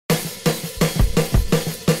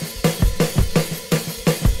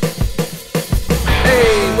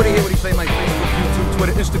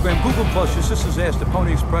Instagram, Google Plus, your sister's ass, the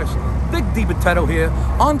Pony Express. Big Dibitetto here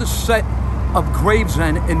on the set of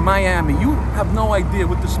Gravesend in Miami. You have no idea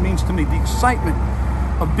what this means to me. The excitement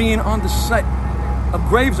of being on the set of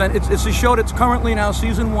Gravesend. It's a show that's currently now,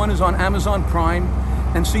 season 1 is on Amazon Prime,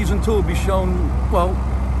 and season 2 will be shown, well,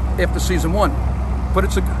 after season 1. But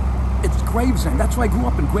it's Gravesend. That's why I grew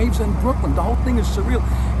up in Gravesend, Brooklyn. The whole thing is surreal.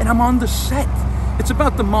 And I'm on the set. It's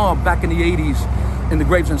about the mob back in the 80s in the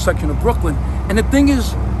Gravesend section of Brooklyn. And the thing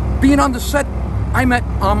is, being on the set, I met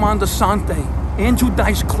Armando Sante, Andrew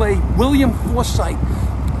Dice Clay, William Forsythe,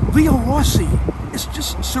 Leo Rossi. It's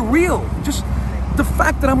just surreal. Just the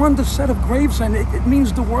fact that I'm on the set of Gravesend, it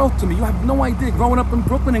means the world to me. You have no idea. Growing up in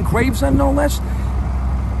Brooklyn, in Gravesend no less,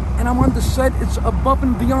 and I'm on the set, it's above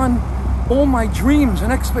and beyond all my dreams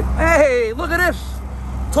and Hey, look at this.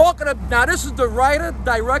 Now this is the writer,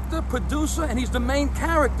 director, producer, and he's the main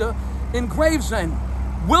character in Gravesend.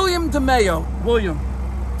 William DeMeo. William,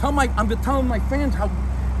 I'm telling my fans how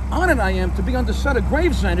honored I am to be on the set of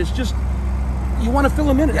Gravesend. It's just, you want to fill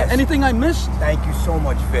them in? Yes. Anything I missed? Thank you so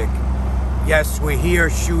much, Vic. Yes, we're here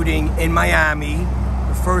shooting in Miami.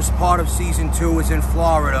 The first part of season 2 is in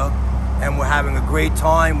Florida, and we're having a great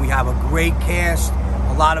time. We have a great cast,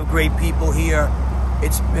 a lot of great people here.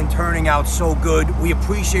 It's been turning out so good. We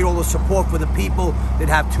appreciate all the support for the people that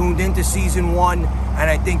have tuned into season 1, and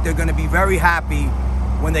I think they're going to be very happy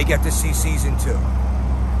when they get to see season 2.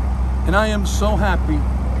 And I am so happy,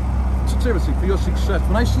 seriously, for your success.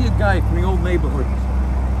 When I see a guy from the old neighborhood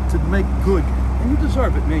to make good, and you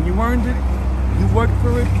deserve it, man. You earned it, you worked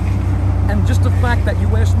for it, and just the fact that you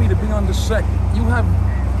asked me to be on the set, you have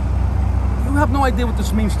no idea what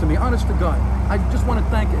this means to me, honest to God. I just want to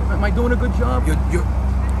thank you. Am I doing a good job?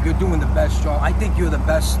 You're doing the best job. I think you're the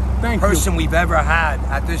best person we've ever had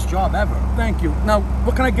at this job ever. Thank you. Now,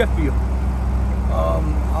 what can I get for you?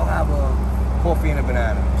 I'll have a coffee and a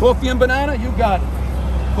banana. Coffee and banana? You got it.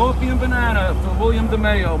 Coffee and banana for William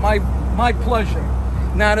DeMeo. My pleasure.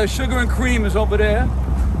 Now the sugar and cream is over there.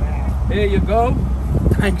 Here you go.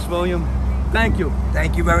 Thanks, William. Thank you.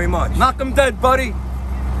 Thank you very much. Knock 'em dead, buddy.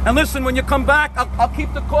 And listen, when you come back, I'll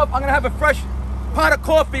keep the coffee. I'm gonna have a fresh pot of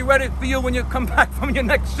coffee ready for you when you come back from your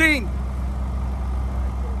next scene.